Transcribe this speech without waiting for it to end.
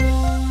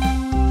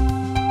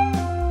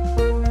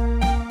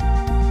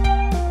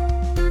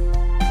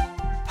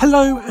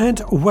Hello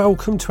and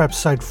welcome to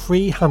episode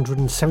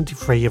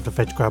 373 of the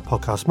Veg Grower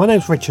Podcast. My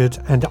name's Richard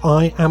and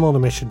I am on a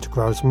mission to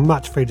grow as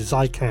much food as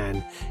I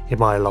can in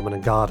my allotment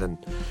and garden.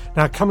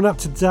 Now, coming up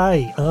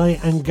today, I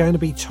am going to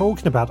be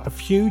talking about a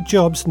few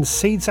jobs and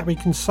seeds that we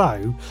can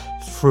sow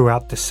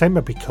throughout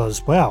December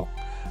because, well,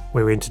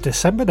 we're into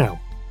December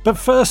now. But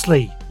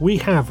firstly, we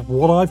have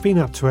what I've been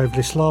up to over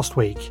this last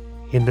week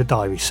in the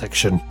diary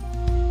section.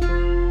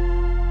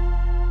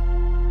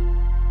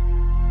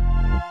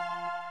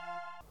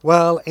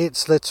 Well,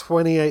 it's the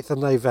 28th of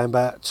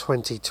November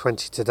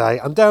 2020 today.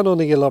 I'm down on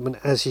the allotment,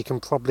 as you can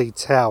probably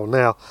tell.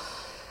 Now,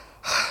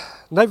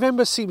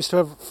 November seems to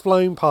have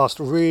flown past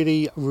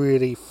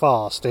really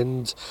fast,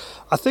 and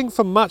I think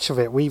for much of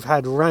it we've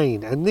had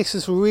rain, and this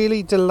has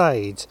really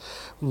delayed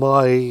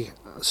my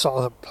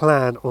sort of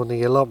plan on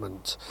the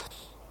allotment.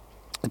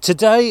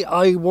 Today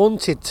I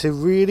wanted to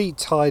really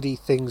tidy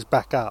things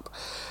back up.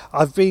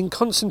 I've been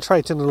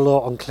concentrating a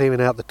lot on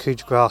clearing out the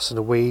couch grass and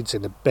the weeds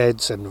in the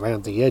beds and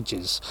around the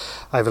edges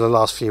over the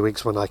last few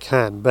weeks when I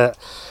can, but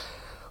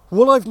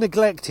what I've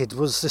neglected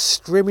was the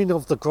strimming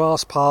of the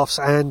grass paths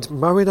and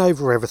mowing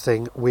over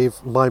everything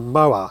with my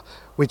mower,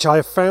 which I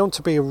have found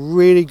to be a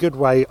really good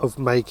way of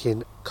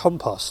making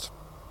compost.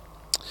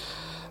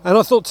 And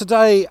I thought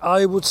today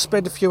I would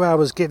spend a few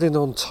hours getting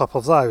on top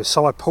of those.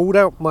 So I pulled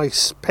out my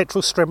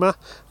petrol strimmer,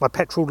 my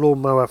petrol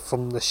lawnmower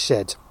from the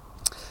shed.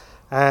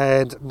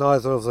 And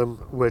neither of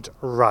them would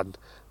run.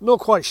 Not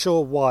quite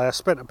sure why. I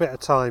spent a bit of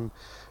time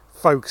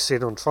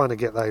focusing on trying to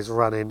get those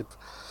running.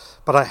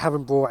 But I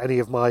haven't brought any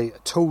of my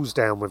tools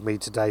down with me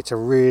today to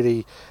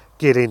really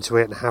get into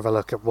it and have a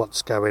look at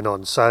what's going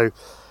on. So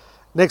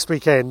next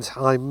weekend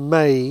I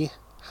may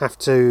have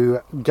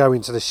to go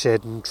into the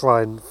shed and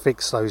try and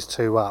fix those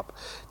two up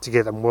to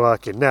get them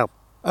working. Now,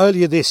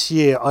 earlier this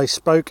year I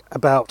spoke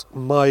about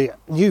my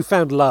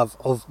newfound love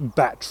of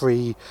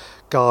battery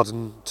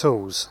garden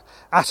tools.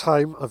 At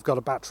home I've got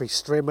a battery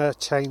strimmer,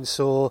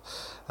 chainsaw,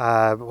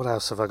 what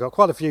else have I got?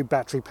 Quite a few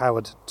battery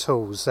powered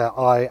tools that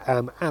I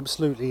am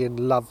absolutely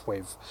in love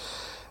with.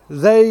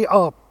 They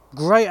are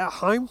great at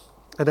home.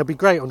 And they'll be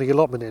great on the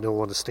allotment, in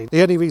all honesty.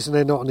 The only reason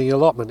they're not on the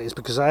allotment is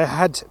because I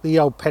had the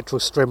old petrol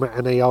strimmer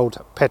and the old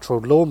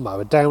petrol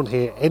lawnmower down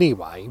here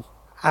anyway.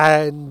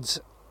 And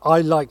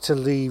I like to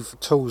leave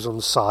tools on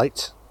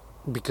site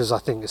because I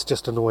think it's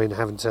just annoying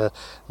having to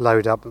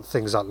load up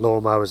things like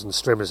lawnmowers and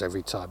strimmers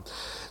every time.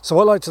 So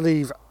I like to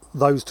leave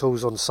those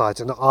tools on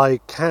site, and I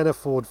can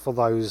afford for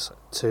those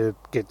to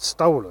get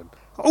stolen.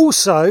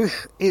 Also,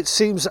 it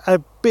seems a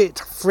bit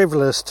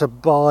frivolous to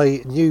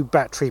buy new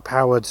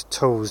battery-powered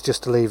tools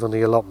just to leave on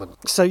the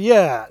allotment. So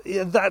yeah,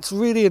 that's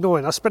really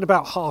annoying. I spent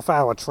about half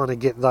hour trying to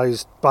get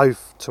those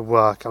both to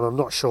work, and I'm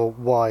not sure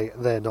why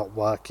they're not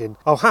working.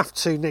 I'll have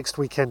to next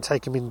weekend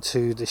take them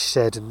into the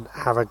shed and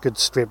have a good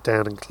strip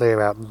down and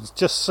clear out and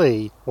just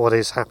see what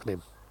is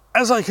happening.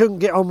 As I couldn't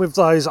get on with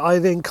those, I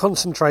then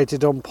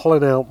concentrated on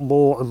pulling out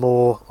more and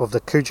more of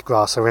the couch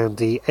grass around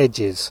the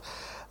edges.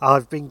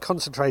 I've been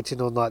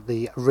concentrating on like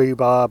the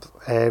rhubarb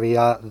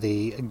area,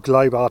 the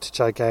globe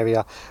artichoke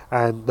area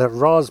and the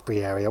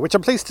raspberry area, which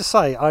I'm pleased to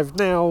say I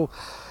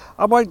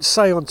won't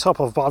say on top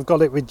of, but I've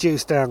got it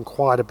reduced down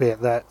quite a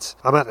bit, that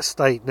I'm at a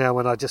state now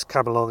when I just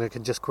come along and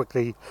can just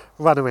quickly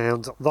run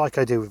around like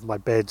I do with my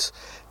beds.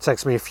 It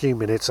takes me a few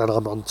minutes and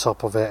I'm on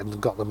top of it and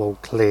got them all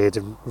cleared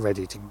and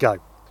ready to go.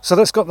 So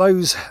that's got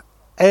those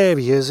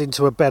areas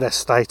into a better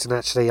state, and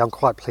actually I'm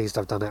quite pleased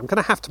I've done it. I'm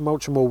going to have to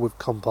mulch them all with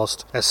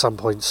compost at some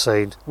point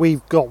soon.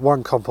 We've got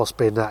one compost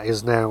bin that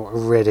is now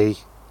ready,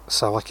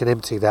 so I can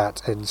empty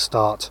that and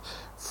start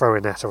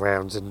throwing that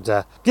around and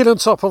get on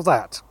top of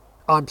that.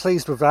 I'm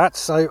pleased with that,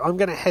 so I'm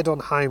going to head on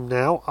home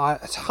now.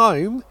 At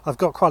home I've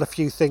got quite a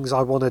few things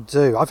I want to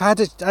do. I've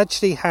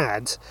actually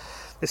had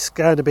it's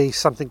going to be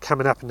something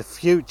coming up in the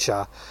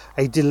future,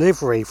 a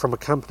delivery from a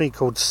company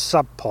called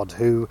Subpod,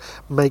 who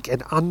make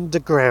an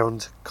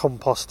underground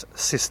compost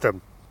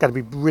system. Going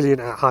to be brilliant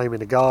at home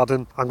in the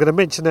garden. I'm going to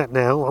mention that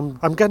now.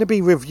 I'm going to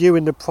be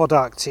reviewing the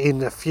product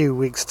in a few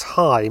weeks'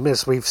 time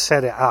as we've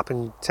set it up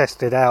and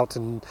tested it out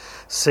and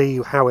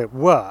see how it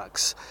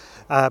works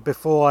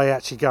before I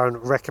actually go and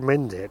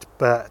recommend it.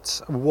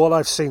 But what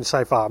I've seen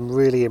so far, I'm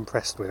really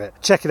impressed with it.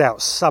 Check it out,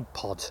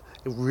 Subpod.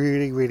 A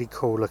really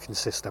cool looking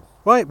system.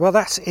 Right, well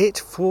that's it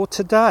for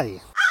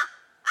today.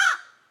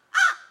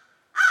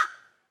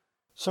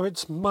 So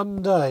it's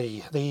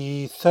Monday,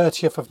 the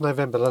 30th of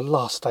November, the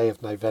last day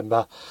of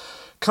November.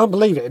 Can't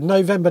believe it,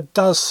 November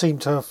does seem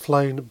to have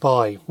flown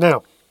by.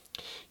 Now,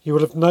 you will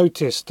have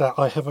noticed that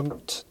I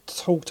haven't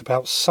talked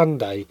about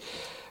Sunday.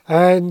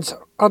 And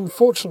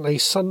unfortunately,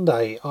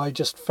 Sunday I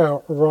just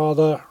felt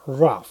rather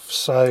rough,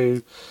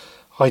 so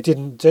I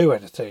didn't do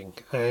anything.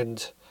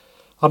 And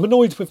I'm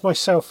annoyed with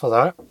myself for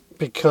that,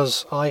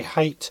 because I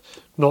hate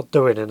not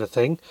doing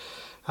anything.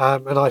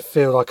 And I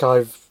feel like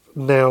I've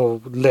now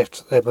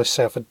left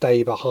myself a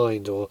day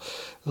behind, or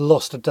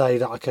lost a day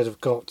that I could have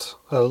got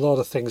a lot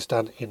of things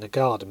done in the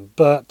garden.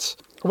 But,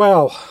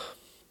 well,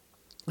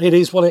 it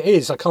is what it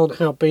is. I can't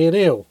help being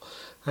ill.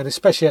 And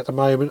especially at the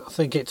moment, I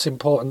think it's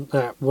important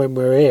that when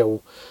we're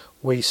ill,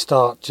 we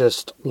start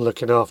just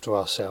looking after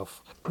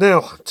ourselves.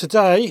 Now,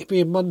 today,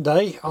 being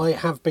Monday, I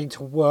have been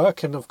to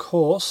work, and of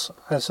course,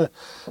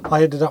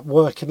 I ended up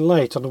working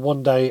late on the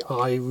one day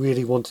I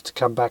really wanted to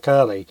come back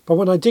early. But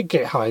when I did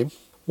get home,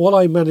 what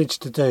I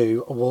managed to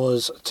do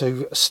was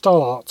to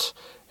start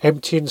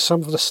emptying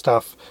some of the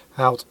stuff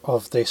out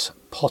of this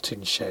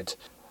potting shed.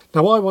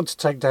 Now, I want to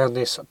take down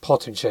this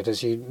potting shed,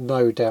 as you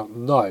no doubt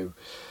know.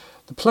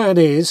 The plan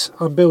is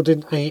I'm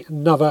building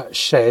another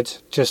shed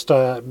just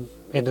in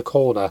the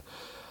corner.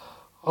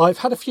 I've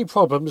had a few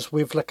problems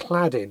with the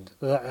cladding.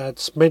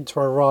 It's meant to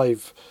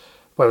arrive,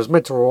 well, it was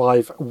meant to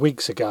arrive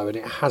weeks ago and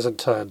it hasn't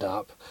turned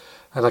up.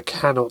 And I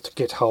cannot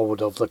get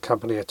hold of the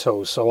company at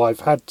all. So I've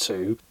had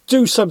to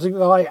do something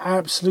that I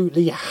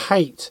absolutely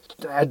hate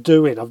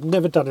doing. I've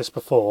never done this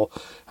before,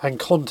 and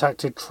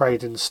contacted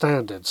Trading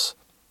Standards.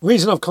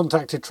 Reason I've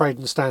contacted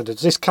Trading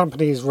Standards, this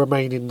company is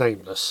remaining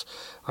nameless.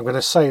 I'm going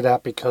to say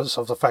that because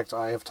of the fact that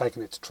I have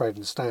taken it to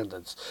Trading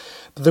Standards.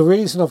 But the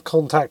reason I've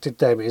contacted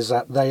them is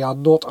that they are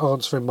not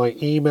answering my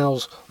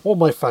emails or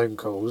my phone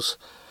calls.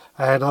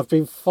 And I've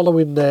been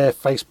following their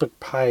Facebook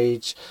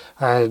page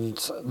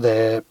and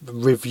their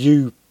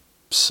review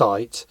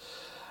site.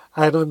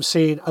 And I'm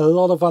seeing a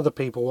lot of other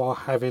people are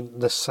having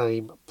the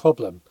same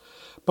problem.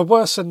 But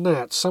worse than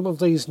that, some of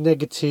these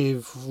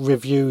negative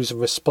reviews and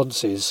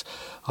responses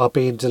are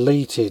being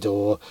deleted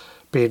or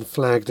being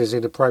flagged as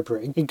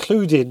inappropriate,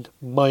 including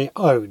my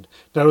own.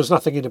 Now, there was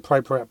nothing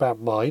inappropriate about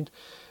mine,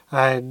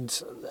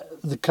 and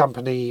the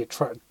company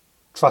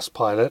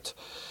Trustpilot,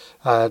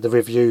 the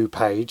review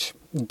page,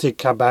 did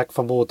come back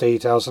for more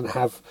details and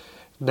have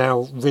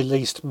now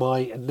released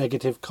my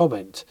negative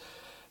comment.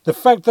 The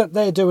fact that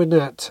they're doing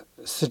that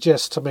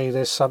suggests to me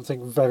there's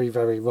something very,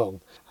 very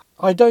wrong.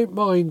 I don't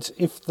mind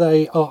if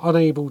they are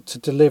unable to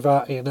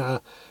deliver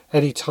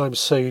any time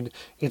soon.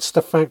 It's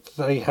the fact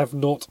that they have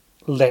not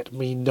let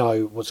me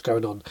know what's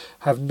going on,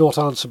 have not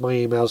answered my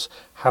emails,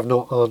 have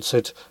not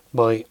answered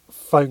my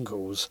phone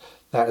calls.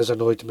 That has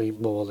annoyed me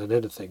more than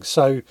anything.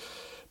 So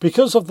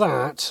because of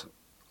that,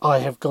 I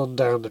have gone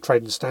down the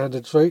Trading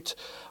Standards route.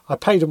 I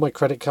paid on my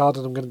credit card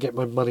and I'm going to get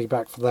my money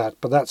back for that.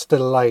 But that's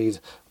delayed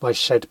my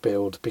shed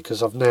build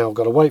because I've now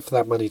got to wait for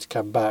that money to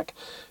come back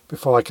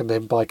before I can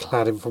then buy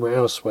cladding from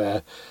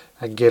elsewhere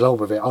and get on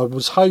with it. I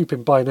was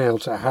hoping by now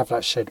to have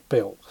that shed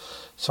built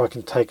so I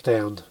can take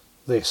down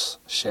this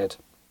shed.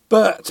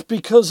 But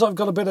because I've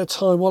got a bit of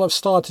time, what I've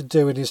started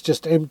doing is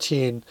just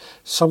emptying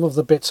some of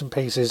the bits and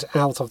pieces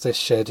out of this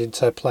shed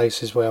into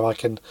places where I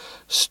can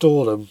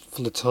store them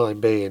for the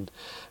time being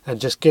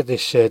and just get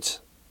this shed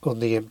on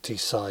the empty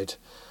side.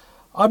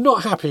 I'm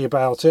not happy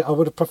about it. I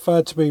would have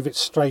preferred to move it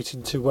straight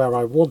into where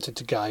I wanted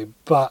to go,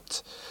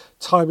 but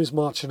time is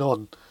marching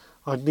on.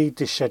 I need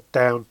this shed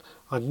down,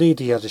 I need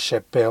the other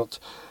shed built,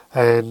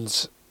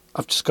 and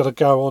I've just got to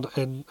go on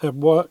and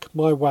work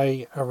my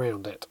way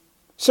around it.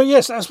 So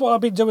yes, that's what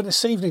I've been doing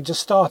this evening,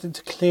 just starting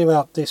to clear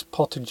out this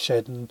potting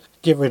shed and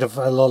get rid of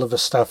a lot of the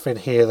stuff in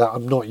here that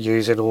I'm not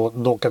using or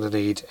not going to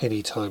need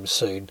anytime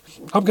soon.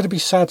 I'm going to be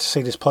sad to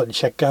see this potting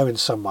shed go in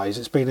some ways.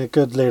 It's been a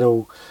good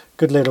little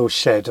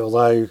shed,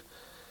 although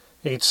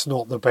it's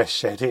not the best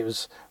shed. It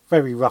was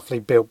very roughly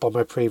built by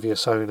my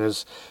previous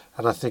owners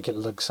and I think it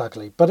looks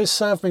ugly. But it's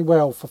served me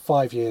well for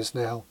 5 years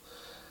now,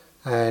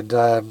 and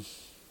the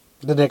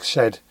next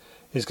shed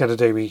is going to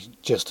do me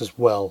just as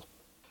well.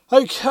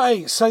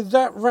 Okay, so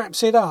that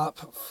wraps it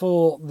up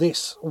for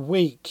this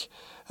week.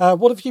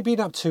 What have you been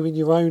up to in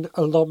your own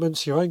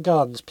allotments, your own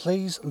gardens?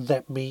 Please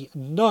let me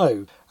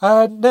know.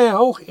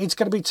 Now it's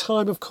going to be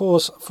time, of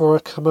course, for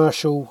a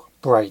commercial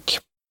break.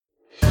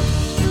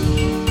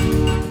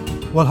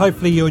 Well,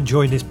 hopefully you're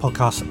enjoying this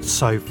podcast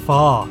so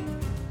far.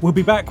 We'll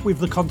be back with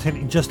the content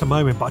in just a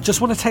moment, but I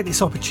just want to take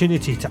this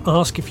opportunity to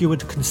ask if you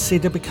would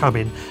consider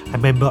becoming a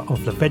member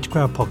of the Veg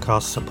Grower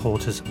Podcast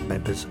Supporters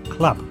Members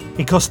Club.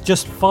 It costs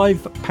just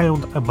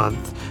 £5 a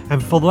month,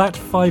 and for that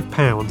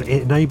 £5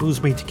 it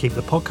enables me to keep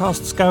the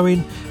podcasts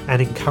going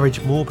and encourage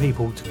more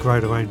people to grow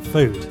their own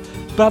food.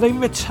 But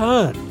in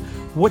return,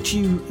 what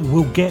you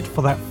will get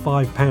for that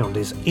 £5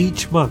 is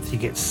each month you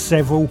get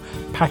several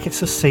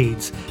packets of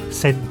seeds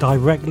sent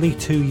directly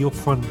to your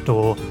front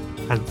door,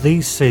 and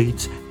these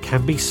seeds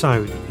can be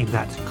sown in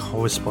that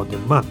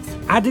corresponding month.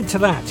 Added to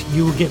that,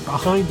 you will get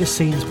behind the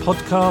scenes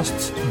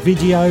podcasts,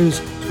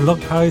 videos,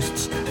 blog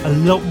posts, a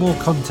lot more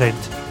content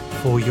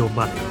for your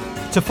money.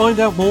 To find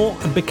out more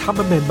and become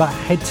a member,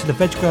 head to the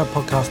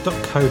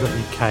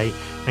veggrowerpodcast.co.uk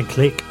and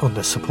click on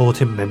the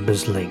supporting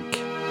members link.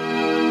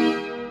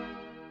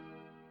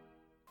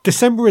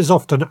 December is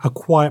often a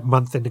quiet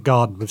month in the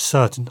garden, with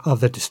certain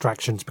other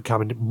distractions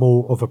becoming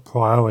more of a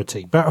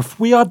priority. But if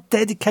we are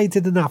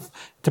dedicated enough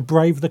to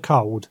brave the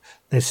cold,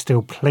 there's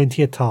still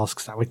plenty of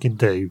tasks that we can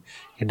do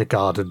in the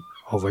garden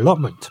or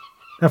allotment.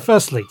 Now,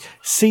 firstly,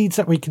 seeds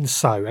that we can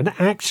sow, and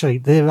actually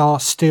there are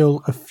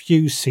still a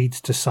few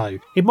seeds to sow.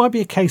 It might be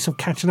a case of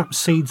catching up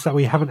seeds that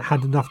we haven't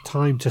had enough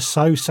time to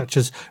sow, such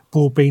as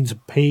broad beans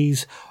and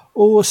peas,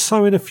 or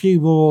sowing a few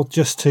more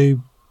just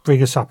to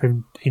bring us up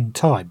in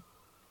time.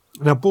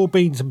 Now, board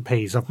beans and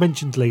peas, I've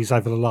mentioned these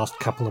over the last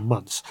couple of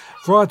months.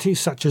 Varieties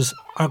such as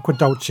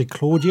Agrodolce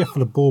Claudia for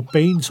the board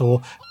beans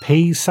or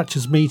peas such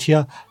as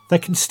Meteor, they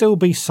can still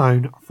be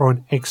sown for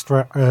an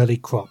extra early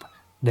crop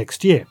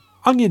next year.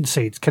 Onion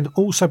seeds can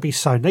also be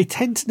sown. They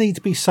tend to need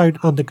to be sown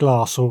under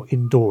glass or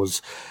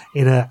indoors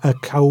in a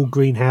cold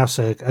greenhouse,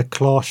 a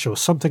cloche or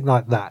something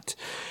like that.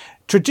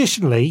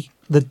 Traditionally,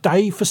 the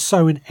day for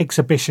sowing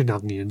exhibition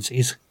onions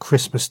is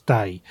Christmas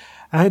Day,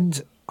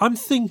 and I'm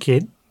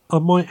thinking I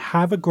might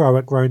have a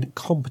grower growing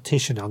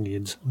competition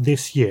onions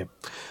this year.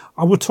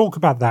 I will talk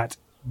about that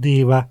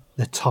nearer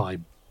the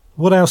time.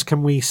 What else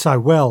can we sow?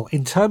 Well,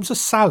 in terms of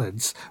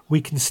salads,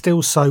 we can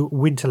still sow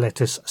winter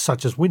lettuce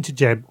such as Winter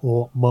Gem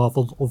or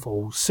Marvel of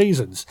All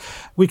Seasons.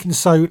 We can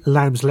sow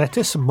lamb's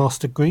lettuce and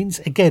mustard greens.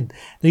 Again,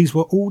 these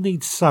will all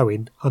need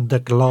sowing under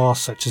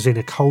glass such as in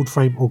a cold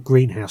frame or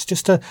greenhouse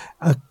just to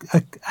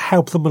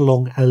help them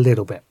along a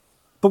little bit.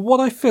 But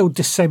what I feel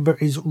December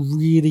is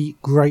really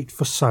great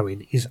for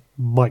sowing is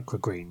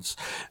microgreens.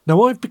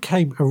 Now, I've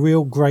become a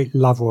real great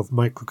lover of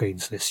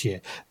microgreens this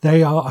year.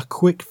 They are a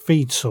quick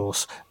feed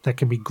source that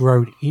can be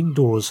grown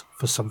indoors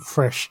for some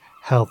fresh,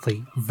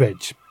 healthy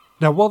veg.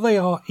 Now, while they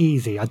are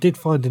easy, I did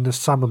find in the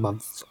summer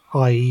months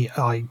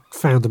I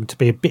found them to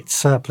be a bit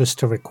surplus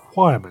to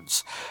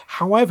requirements.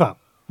 However,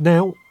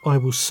 now I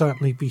will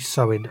certainly be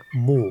sowing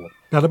more.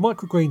 Now, the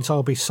microgreens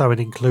I'll be sowing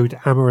include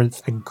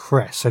amaranth and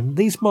cress, and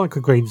these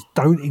microgreens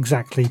don't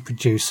exactly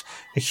produce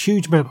a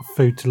huge amount of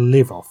food to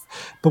live off,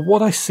 but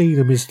what I see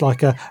them is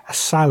like a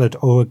salad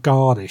or a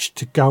garnish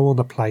to go on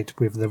a plate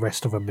with the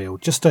rest of a meal,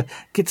 just to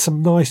get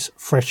some nice,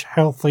 fresh,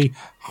 healthy,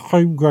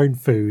 homegrown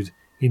food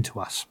into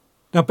us.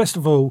 Now, best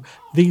of all,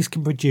 these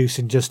can produce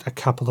in just a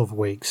couple of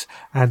weeks,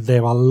 and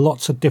there are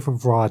lots of different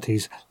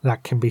varieties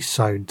that can be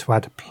sown to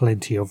add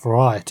plenty of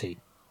variety.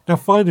 Now,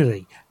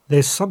 finally,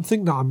 there's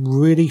something that I'm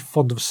really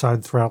fond of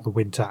sowing throughout the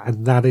winter,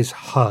 and that is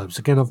herbs.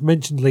 Again, I've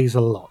mentioned these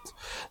a lot.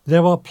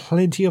 There are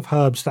plenty of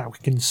herbs that we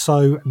can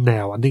sow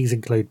now, and these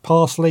include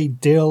parsley,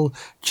 dill,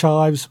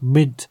 chives,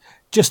 mint,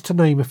 just to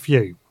name a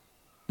few.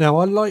 Now,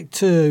 I like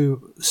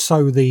to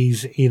sow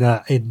these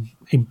in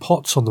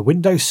pots on the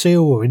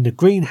windowsill or in the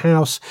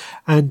greenhouse,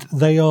 and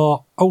they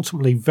are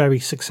ultimately very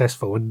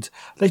successful, and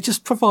they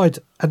just provide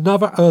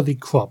another early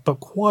crop, but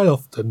quite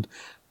often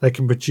they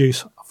can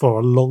produce for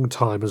a long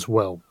time as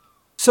well.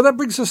 So that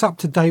brings us up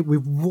to date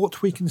with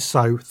what we can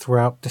sow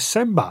throughout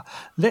December.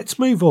 Let's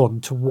move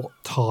on to what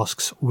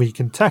tasks we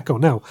can tackle.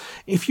 Now,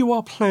 if you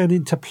are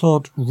planning to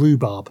plant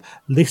rhubarb,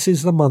 this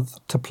is the month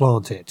to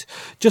plant it.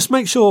 Just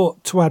make sure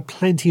to add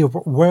plenty of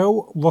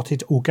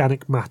well-rotted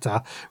organic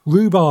matter.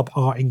 Rhubarb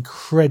are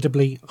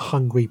incredibly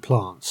hungry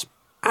plants.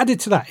 Added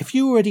to that, if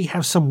you already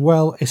have some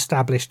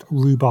well-established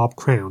rhubarb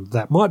crown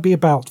that might be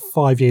about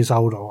 5 years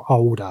old or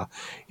older,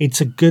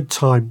 it's a good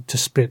time to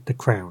split the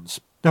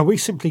crowns. Now, we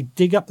simply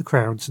dig up the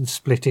crowns and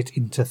split it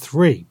into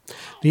 3.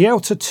 The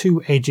outer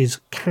 2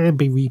 edges can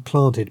be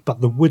replanted,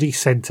 but the woody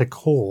centre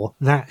core,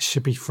 that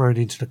should be thrown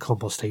into the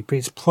compost heap.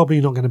 It's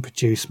probably not going to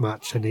produce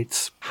much, and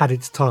it's had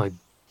its time.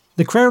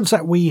 The crowns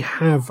that we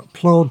have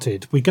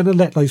planted, we're going to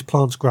let those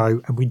plants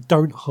grow, and we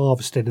don't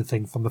harvest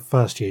anything from the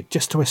first year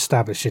just to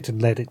establish it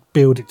and let it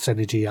build its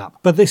energy up.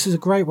 But this is a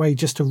great way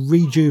just to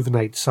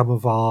rejuvenate some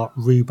of our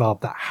rhubarb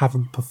that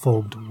haven't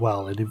performed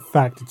well, and in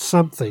fact, it's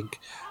something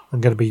I'm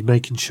going to be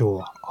making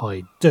sure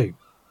I do.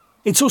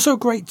 It's also a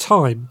great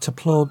time to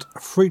plant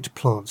fruit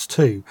plants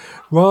too.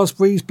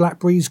 Raspberries,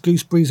 blackberries,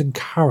 gooseberries and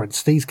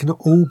currants, these can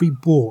all be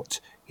bought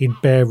in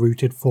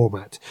bare-rooted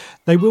format.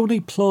 They will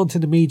need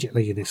planting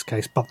immediately in this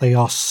case, but they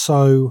are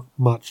so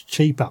much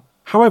cheaper.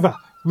 However,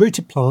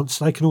 rooted plants,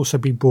 they can also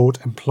be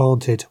bought and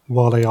planted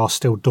while they are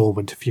still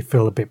dormant if you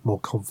feel a bit more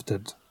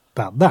confident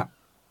about that.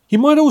 You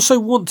might also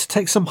want to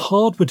take some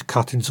hardwood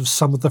cuttings of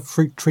some of the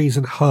fruit trees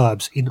and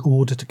herbs in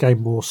order to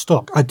gain more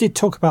stock. I did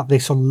talk about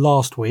this on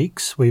last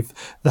week's with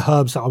the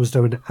herbs that I was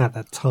doing at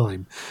that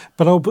time,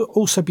 but I'll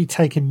also be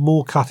taking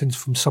more cuttings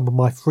from some of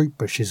my fruit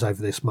bushes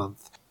over this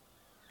month.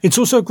 It's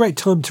also a great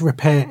time to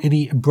repair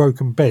any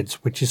broken beds,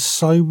 which is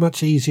so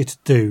much easier to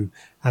do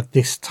at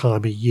this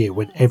time of year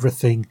when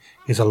everything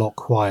is a lot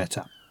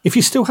quieter. If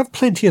you still have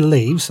plenty of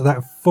leaves that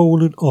have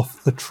fallen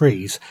off the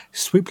trees,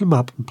 sweep them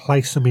up and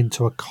place them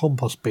into a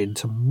compost bin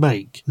to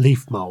make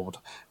leaf mould.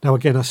 Now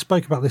again, I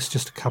spoke about this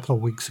just a couple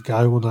of weeks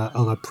ago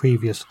on a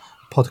previous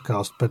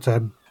podcast, but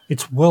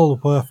it's well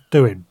worth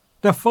doing.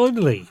 Now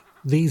finally,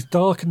 these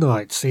dark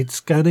nights, it's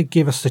going to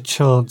give us a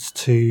chance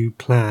to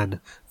plan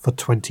for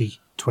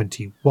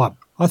 2021.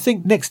 I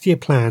think next year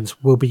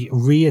plans will be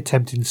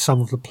re-attempting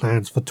some of the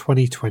plans for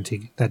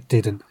 2020 that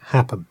didn't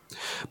happen.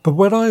 But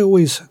what I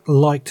always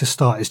like to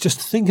start is just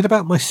thinking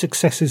about my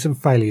successes and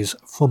failures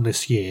from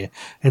this year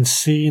and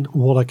seeing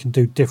what I can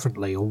do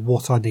differently or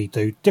what I need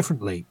to do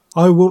differently.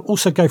 I will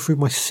also go through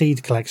my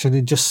seed collection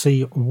and just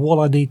see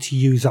what I need to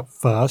use up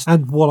first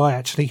and what I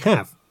actually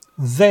have.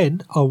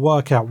 Then I'll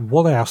work out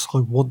what else I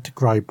want to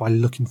grow by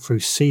looking through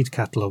seed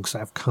catalogues that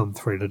have come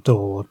through the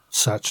door or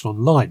searched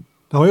online.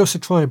 Now I also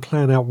try and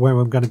plan out where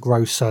I'm going to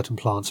grow certain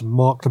plants and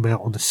mark them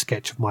out on a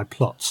sketch of my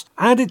plots.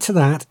 Added to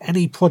that,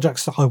 any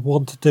projects that I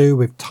want to do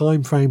with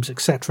timeframes,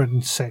 etc,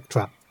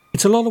 etc.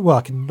 It's a lot of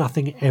work and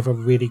nothing ever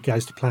really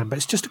goes to plan, but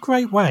it's just a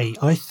great way,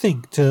 I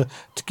think, to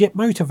get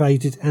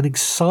motivated and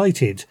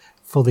excited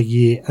for the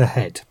year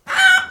ahead.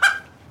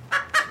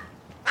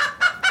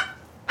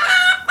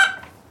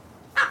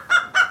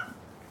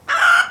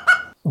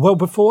 Well,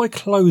 before I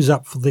close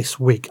up for this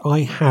week,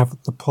 I have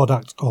the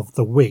product of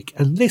the week.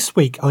 And this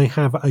week I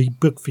have a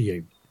book for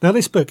you. Now,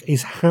 this book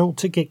is How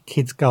to Get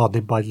Kids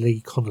Gardening by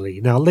Lee Connolly.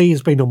 Now, Lee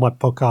has been on my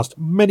podcast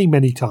many,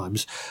 many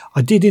times.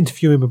 I did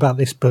interview him about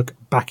this book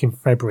back in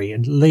February,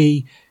 and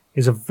Lee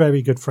is a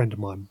very good friend of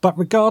mine. But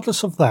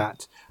regardless of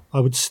that, I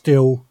would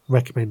still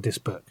recommend this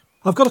book.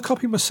 I've got a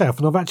copy myself,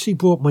 and I've actually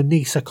brought my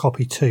niece a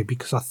copy too,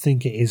 because I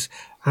think it is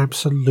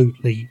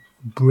absolutely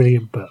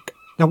brilliant book.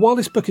 Now, while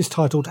this book is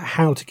titled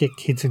How to Get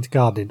Kids into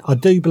Gardening, I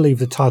do believe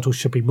the title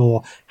should be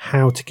more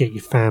How to Get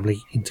Your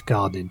Family into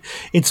Gardening.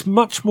 It's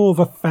much more of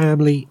a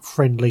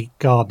family-friendly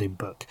gardening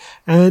book.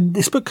 And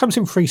this book comes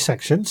in 3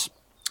 sections.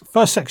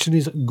 First section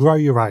is Grow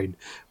Your Own,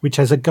 which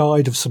has a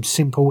guide of some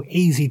simple,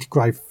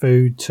 easy-to-grow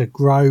food to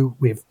grow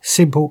with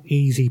simple,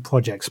 easy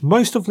projects.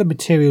 Most of the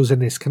materials in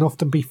this can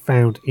often be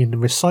found in the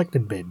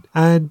recycling bin,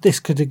 and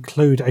this could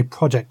include a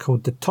project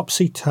called the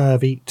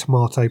Topsy-Turvy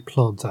Tomato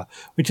Planter,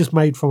 which is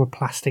made from a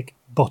plastic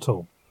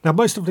bottle. Now,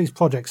 most of these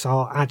projects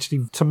are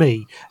actually, to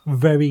me,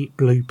 very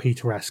Blue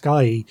Peter-esque,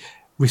 i.e.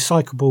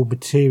 recyclable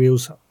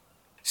materials.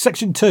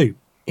 Section 2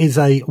 is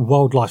a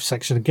wildlife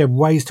section. Again,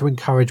 ways to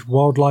encourage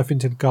wildlife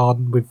into the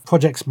garden with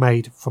projects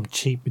made from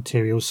cheap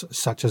materials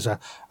such as a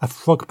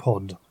frog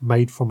pond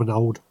made from an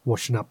old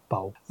washing up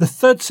bowl. The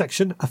third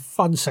section, a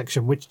fun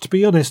section, which to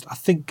be honest, I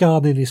think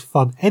gardening is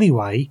fun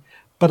anyway,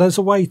 but as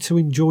a way to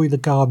enjoy the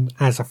garden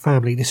as a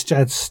family, this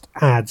just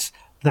adds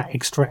that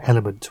extra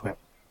element to it.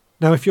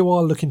 Now, if you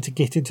are looking to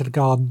get into the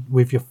garden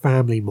with your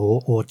family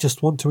more, or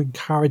just want to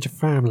encourage a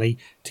family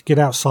to get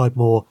outside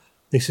more,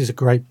 this is a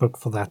great book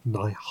for that, and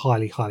I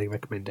highly, highly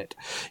recommend it.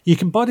 You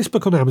can buy this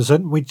book on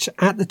Amazon, which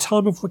at the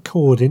time of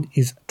recording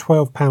is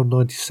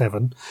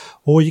 £12.97,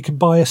 or you can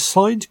buy a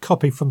signed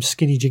copy from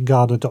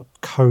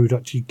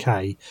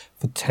skinnygingardener.co.uk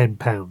for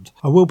 £10.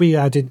 I will be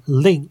adding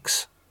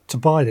links to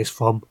buy this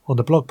from on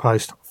the blog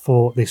post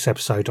for this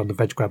episode on the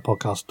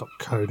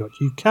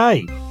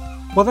veggroundpodcast.co.uk.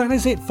 Well, that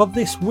is it for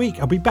this week.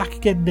 I'll be back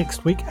again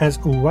next week as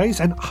always,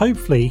 and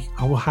hopefully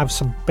I will have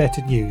some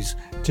better news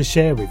to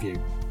share with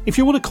you. If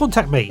you want to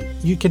contact me,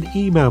 you can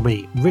email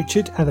me,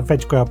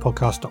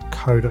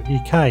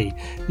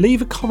 richard@theveggroundpodcast.co.uk.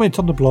 Leave a comment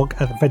on the blog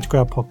at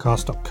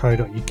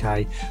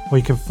theveggroundpodcast.co.uk, or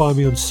you can find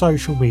me on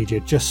social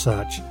media. Just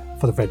search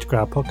for the Veg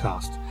Ground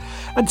Podcast.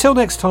 Until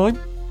next time,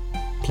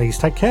 please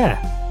take care.